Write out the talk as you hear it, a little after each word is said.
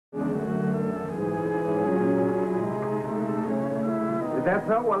Is that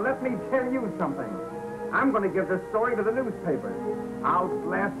so? Well, let me tell you something. I'm going to give this story to the newspapers. I'll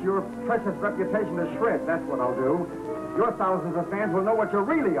blast your precious reputation to shreds. That's what I'll do. Your thousands of fans will know what you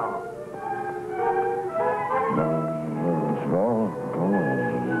really are.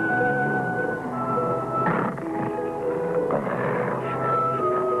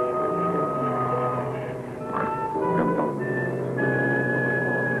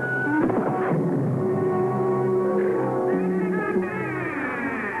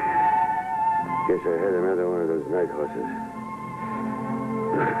 Guess I had another one of those night horses.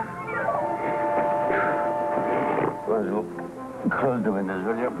 Boswell, close the windows,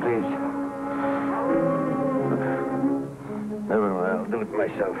 will you, please? Never mind, I'll do it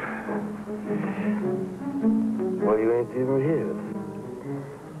myself. Well, you ain't even here.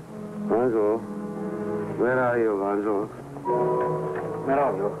 Boswell, where are you, Boswell? Where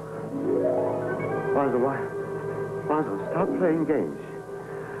are you? Boswell, what? Boswell, stop playing games.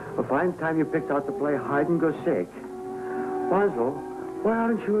 A fine time you picked out to play hide-and-go-seek. Boswell, why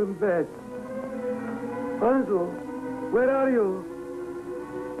aren't you in bed? Boswell, where are you?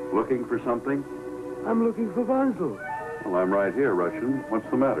 Looking for something? I'm looking for Boswell. Well, I'm right here, Russian. What's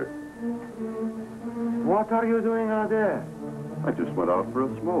the matter? What are you doing out there? I just went out for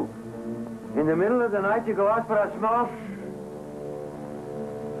a smoke. In the middle of the night, you go out for a smoke?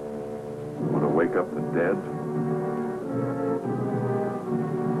 Want to wake up the dead?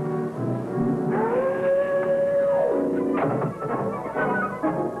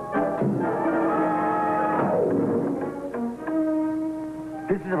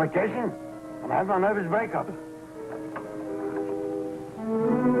 This is a vacation. I'm having a nervous breakup.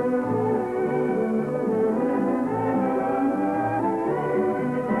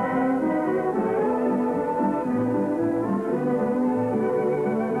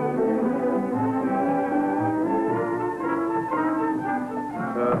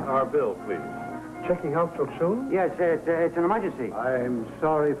 Our bill, please. Checking out so soon? Yes, it's an emergency. I'm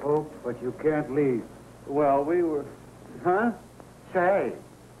sorry, folks, but you can't leave. Well, we were... Huh? Say,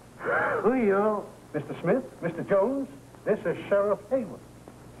 who are you? Mr. Smith, Mr. Jones, this is Sheriff Hayward.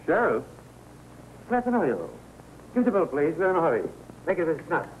 Sheriff? Glad to know you. Give the bill, please. We're in a hurry. Make it a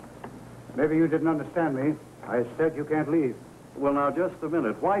snap. Maybe you didn't understand me. I said you can't leave. Well, now, just a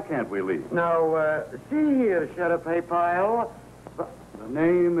minute. Why can't we leave? Now, see here, Sheriff Haypile. The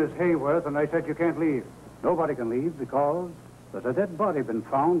name is Hayworth, and I said you can't leave. Nobody can leave because there's a dead body been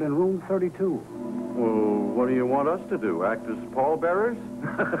found in room 32. Well, what do you want us to do? Act as pallbearers?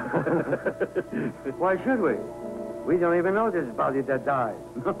 Why should we? We don't even know this body that died.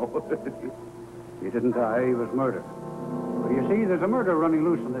 No. He didn't die, he was murdered. But you see, there's a murder running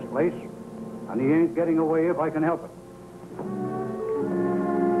loose in this place, and he ain't getting away if I can help it.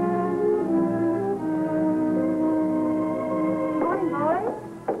 Morning, boys.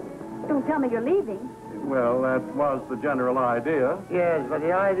 Don't tell me you're leaving. Well, that was the general idea. Yes, but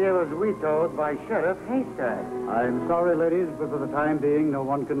the idea was vetoed by Sheriff Haystack. I'm sorry, ladies, but for the time being, no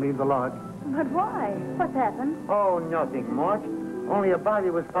one can leave the lodge. But why? What's happened? Oh, nothing much. Only a body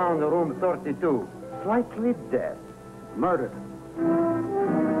was found in room 32. Slightly dead. Murdered.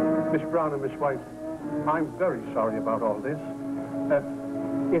 Miss Brown and Miss White, I'm very sorry about all this.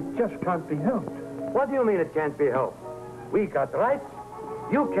 It just can't be helped. What do you mean it can't be helped? We got rights.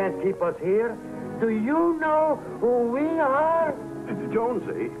 You can't keep us here. Do you know who we are?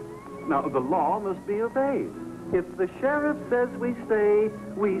 Jonesy, now, the law must be obeyed. If the sheriff says we stay,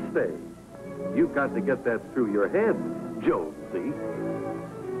 we stay. You've got to get that through your head, Jonesy.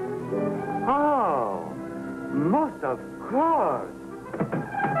 Oh, most of course.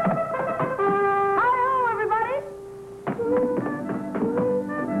 Hi-ho, everybody.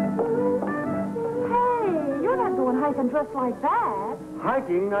 Hey, you're not going hiking dressed like that.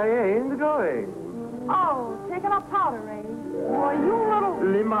 Hiking I ain't going. Oh, taking a powder, eh? Boy, you little...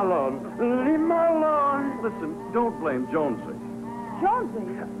 Leave me alone. Leave me alone. Listen, don't blame Jonesy. Jonesy.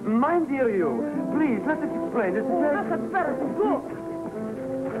 My dear you, please, let us explain this. That's better than good.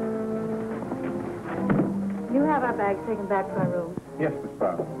 You have our bags taken back to our room. Yes, Miss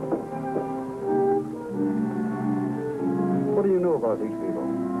Brown. What do you know about these people?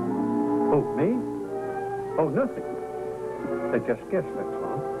 Oh, me? Oh, nothing. They just guessed, that's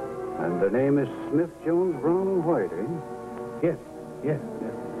all. And their name is Smith, Jones, Brown, and White, eh? Yes.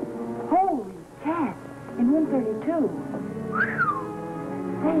 Holy cats. In room 32.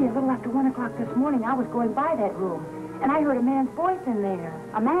 Say, a little after 1 o'clock this morning, I was going by that room, and I heard a man's voice in there.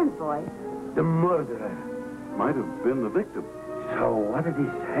 A man's voice? The murderer. Might have been the victim. So what did he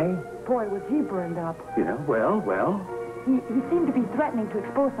say? Boy, was he burned up. Yeah, well. He seemed to be threatening to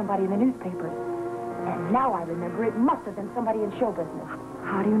expose somebody in the newspapers. And now I remember it must have been somebody in show business.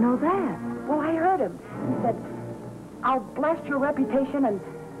 How do you know that? Well, I heard him. He said, I'll blast your reputation and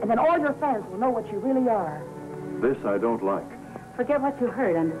then all your fans will know what you really are. This I don't like. Forget what you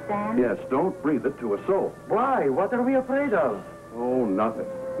heard, understand? Yes, don't breathe it to a soul. Why? What are we afraid of? Oh, nothing.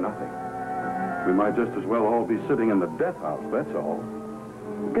 Nothing. We might just as well all be sitting in the death house, that's all.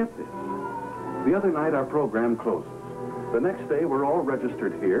 Get this. The other night our program closes. The next day we're all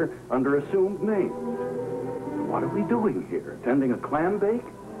registered here under assumed names. What are we doing here? Attending a clam bake?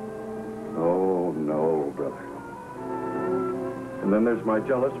 Oh, no, brother. And then there's my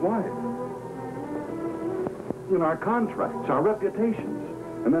jealous wife. And our contracts, our reputations.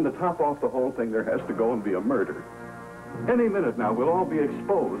 And then to top off the whole thing, there has to go and be a murder. Any minute now, we'll all be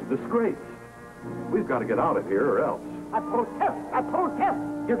exposed, disgraced. We've got to get out of here or else. I protest! I protest!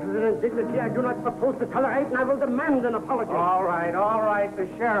 This is an indignity I do not propose to tolerate, and I will demand an apology. All right. The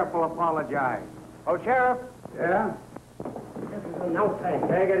sheriff will apologize. Oh, Sheriff? Yeah? This is an outrage.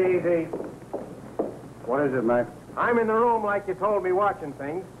 Take it easy. What is it, Mac? I'm in the room like you told me watching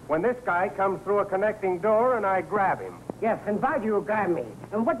things when this guy comes through a connecting door and I grab him. Yes, and why do you grab me?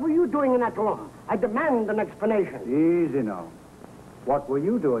 And what were you doing in that room? I demand an explanation. Easy now. What were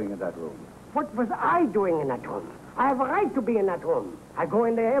you doing in that room? What was I doing in that room? I have a right to be in that room. I go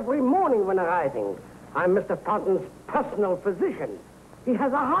in there every morning when arriving. I'm Mr. Thornton's personal physician. He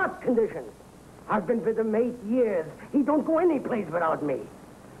has a heart condition. I've been with him 8 years. He don't go any place without me.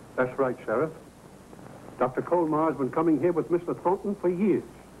 That's right, Sheriff. Dr. Colmar's been coming here with Mr. Thornton for years.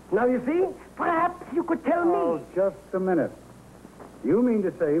 Now, you see, perhaps you could tell me. Oh, just a minute. You mean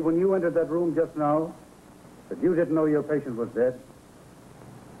to say when you entered that room just now that you didn't know your patient was dead?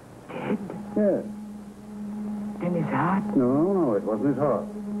 Dead? Yes. In his heart? No, it wasn't his heart.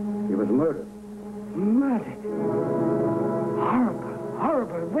 He was murdered. Murdered.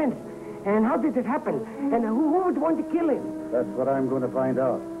 Horrible events. And how did it happen? And who was going to kill him? That's what I'm going to find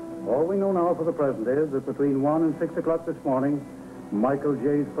out. All we know now for the present is that between 1 and 6 o'clock this morning, Michael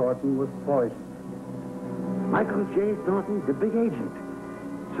J. Thornton was poisoned. Michael J. Thornton, the big agent.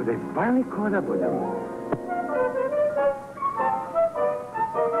 So they finally caught up with him.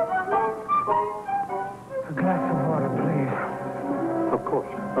 A glass of water, please.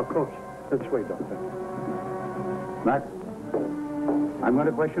 Of course. This way, Doctor. Mac, I'm going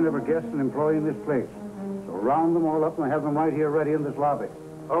to question every guest and employee in this place. So round them all up and have them right here ready in this lobby.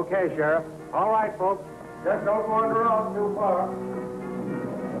 Okay, Sheriff. All right, folks. Just don't wander off too far.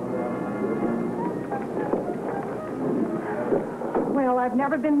 Well, I've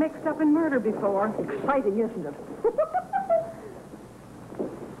never been mixed up in murder before. Exciting, isn't it?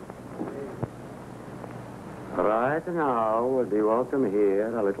 Right now, we'll be welcome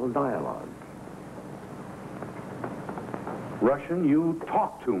here, a little dialogue. Russian, you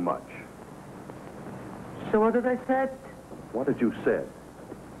talk too much. So what did I say? What did you say?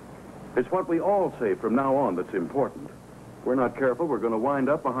 It's what we all say from now on that's important. If we're not careful, we're going to wind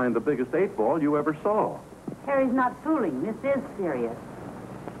up behind the biggest 8-ball you ever saw. Harry's not fooling. This is serious.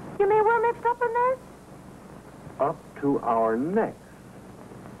 You mean we're mixed up in this? Up to our necks.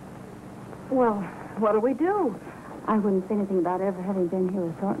 Well, what'll we do? I wouldn't say anything about ever having been here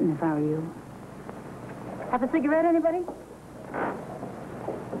with Thornton if I were you. Have a cigarette, anybody?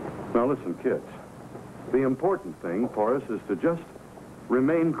 Now listen, kids. The important thing for us is to just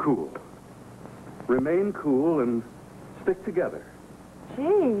remain cool. Remain cool and stick together.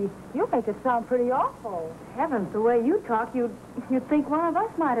 Gee, you make it sound pretty awful. Heavens, the way you talk, you'd think one of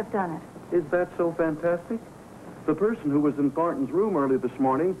us might have done it. Is that so fantastic? The person who was in Thornton's room early this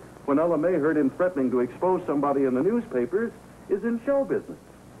morning when Ella May heard him threatening to expose somebody in the newspapers is in show business.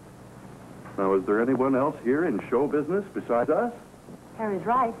 Now, is there anyone else here in show business besides us? Harry's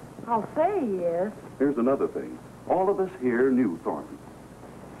right. I'll say he is. Here's another thing. All of us here knew Thornton.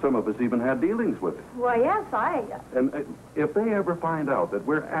 Some of us even had dealings with him. Well, yes, And if they ever find out that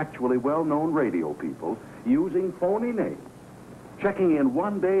we're actually well-known radio people using phony names, checking in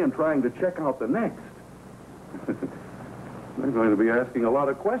one day and trying to check out the next, they're going to be asking a lot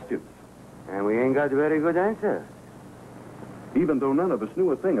of questions. And we ain't got very good answers. Even though none of us knew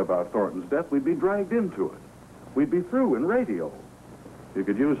a thing about Thornton's death, we'd be dragged into it. We'd be through in radio. You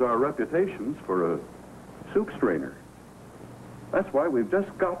could use our reputations for a soup strainer. That's why we've just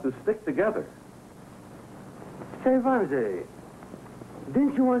got to stick together. Say, Vardy,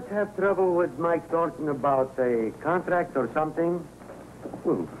 didn't you once have trouble with Mike Thornton about a contract or something?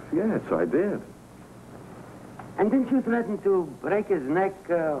 Well, yes, I did. And didn't you threaten to break his neck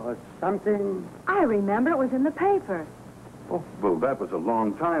or something? I remember it was in the paper. Oh, well, that was a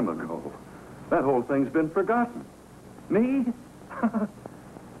long time ago. That whole thing's been forgotten. Me?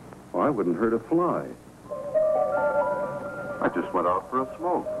 Well, I wouldn't hurt a fly. I just went out for a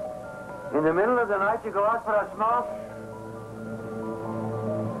smoke. In the middle of the night, you go out for a smoke?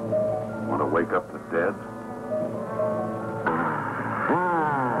 Want to wake up the dead?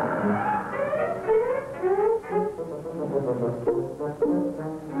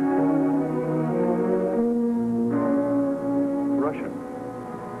 Russian.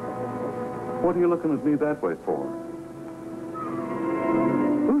 What are you looking at me that way for?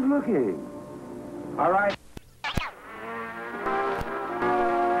 Who's looking? All right.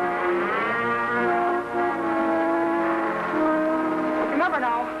 Remember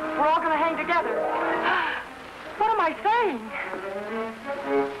now, we're all going to hang together. What am I saying?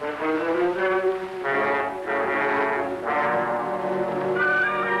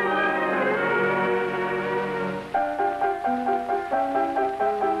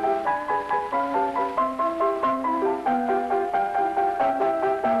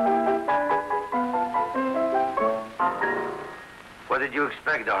 What did you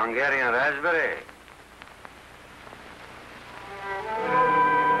expect, a Hungarian raspberry?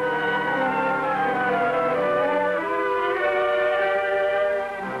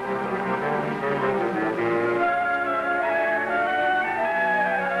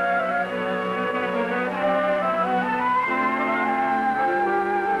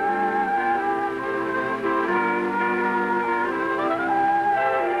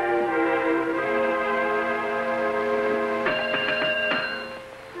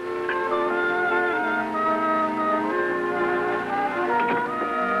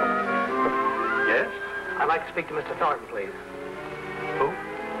 I'd like to speak to Mr. Thornton, please. Who?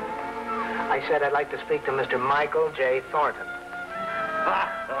 I said I'd like to speak to Mr. Michael J. Thornton.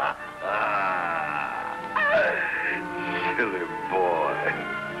 Silly boy.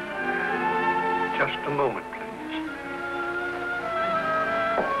 Just a moment, please.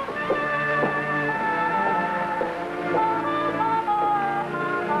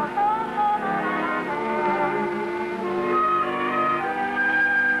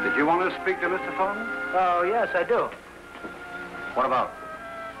 Did you want to speak to Mr. Thornton? Oh, yes, I do. What about?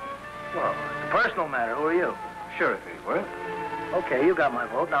 Well, it's a personal matter. Who are you? Sure, if he will. Okay, you got my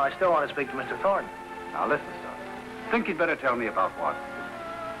vote. Now, I still want to speak to Mr. Thornton. Now, listen, son. Think you'd better tell me about what?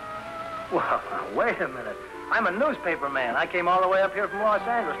 Well, wait a minute. I'm a newspaper man. I came all the way up here from Los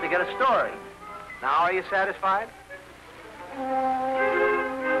Angeles to get a story. Now, are you satisfied? A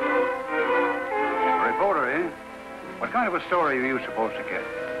reporter, eh? What kind of a story are you supposed to get?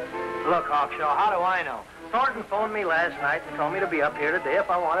 Look, Hawkshaw, how do I know? Thornton phoned me last night and told me to be up here today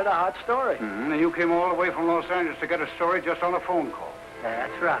if I wanted a hot story. And you came all the way from Los Angeles to get a story just on a phone call.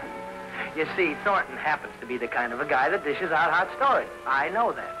 That's right. You see, Thornton happens to be the kind of a guy that dishes out hot stories. I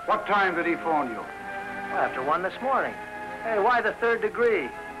know that. What time did he phone you? Well, after 1 this morning. Hey, why the third degree?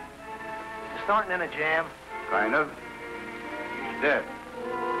 Is Thornton in a jam? Kind of. He's dead.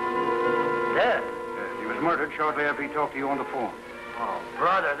 Dead? Yes, he was murdered shortly after he talked to you on the phone. Oh,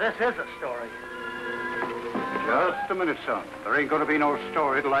 brother, this is a story. Just a minute, son. There ain't going to be no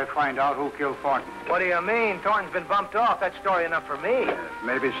story till I find out who killed Thornton. What do you mean? Thornton's been bumped off. That's story enough for me. Yes,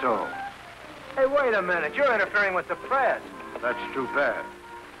 maybe so. Hey, wait a minute. You're interfering with the press. That's too bad.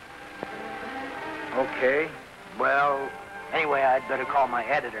 Okay. Well, anyway, I'd better call my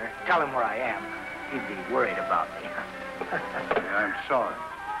editor. Tell him where I am. He'd be worried about me. Yeah, I'm sorry.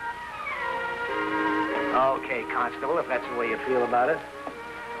 Okay, Constable, if that's the way you feel about it.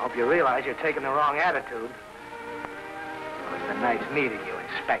 Hope you realize you're taking the wrong attitude. Well, it's been nice meeting you,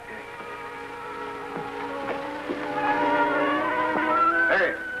 Inspector.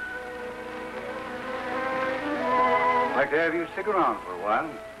 Hey. I'd like to have you stick around for a while.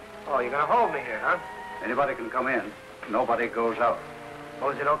 Oh, you're gonna hold me here, huh? Anybody can come in. Nobody goes out. Oh,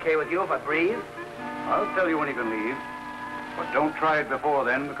 is it okay with you if I breathe? I'll tell you when you can leave. But don't try it before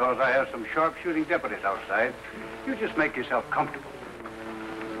then, because I have some sharpshooting deputies outside. You just make yourself comfortable.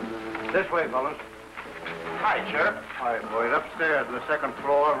 This way, fellas. Hi, Sheriff. All right, boys, upstairs on the second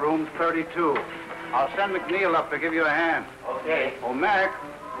floor, room 32. I'll send McNeil up to give you a hand. Okay. Oh, Mac.